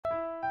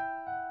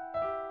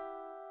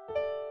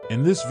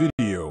In this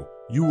video,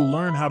 you will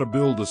learn how to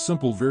build a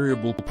simple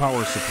variable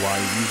power supply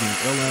using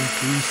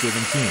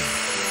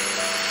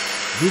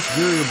LM317. This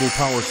variable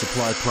power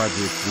supply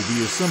project will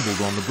be assembled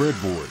on the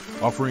breadboard,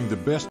 offering the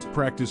best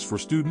practice for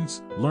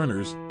students,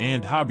 learners,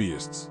 and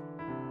hobbyists.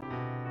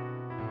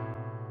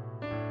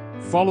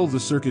 Follow the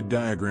circuit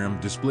diagram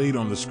displayed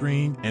on the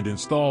screen and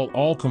install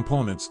all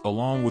components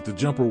along with the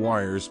jumper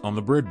wires on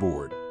the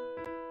breadboard.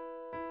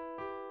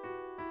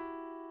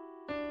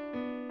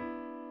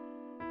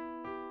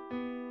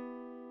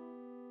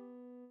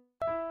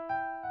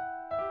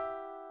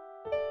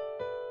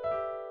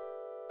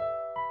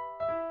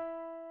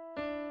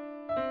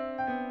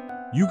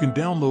 You can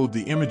download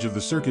the image of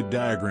the circuit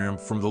diagram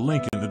from the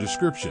link in the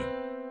description.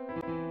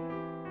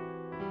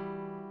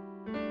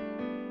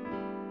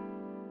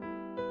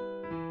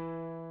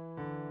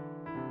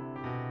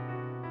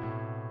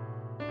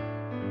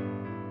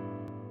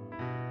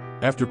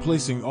 After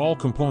placing all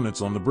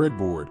components on the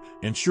breadboard,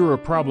 ensure a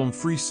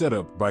problem-free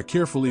setup by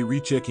carefully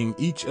rechecking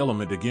each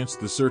element against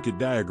the circuit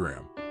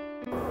diagram.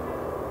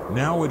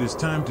 Now it is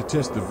time to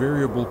test the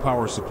variable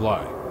power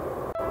supply.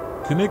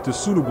 Connect a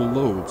suitable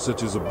load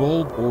such as a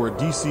bulb or a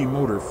DC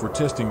motor for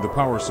testing the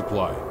power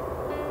supply.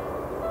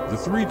 The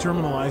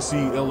 3-terminal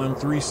IC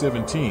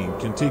LM317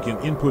 can take an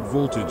input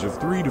voltage of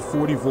 3 to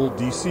 40 volt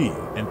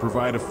DC and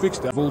provide a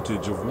fixed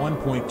voltage of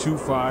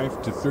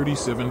 1.25 to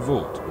 37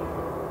 volt.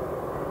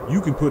 You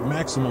can put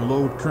maximum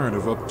load current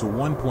of up to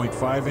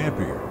 1.5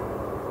 ampere.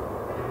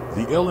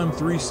 The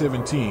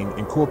LM317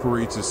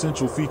 incorporates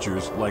essential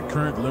features like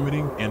current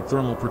limiting and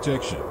thermal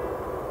protection.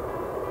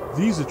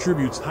 These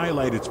attributes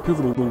highlight its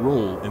pivotal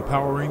role in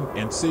powering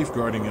and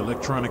safeguarding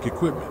electronic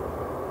equipment.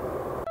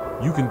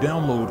 You can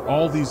download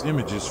all these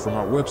images from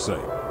our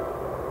website.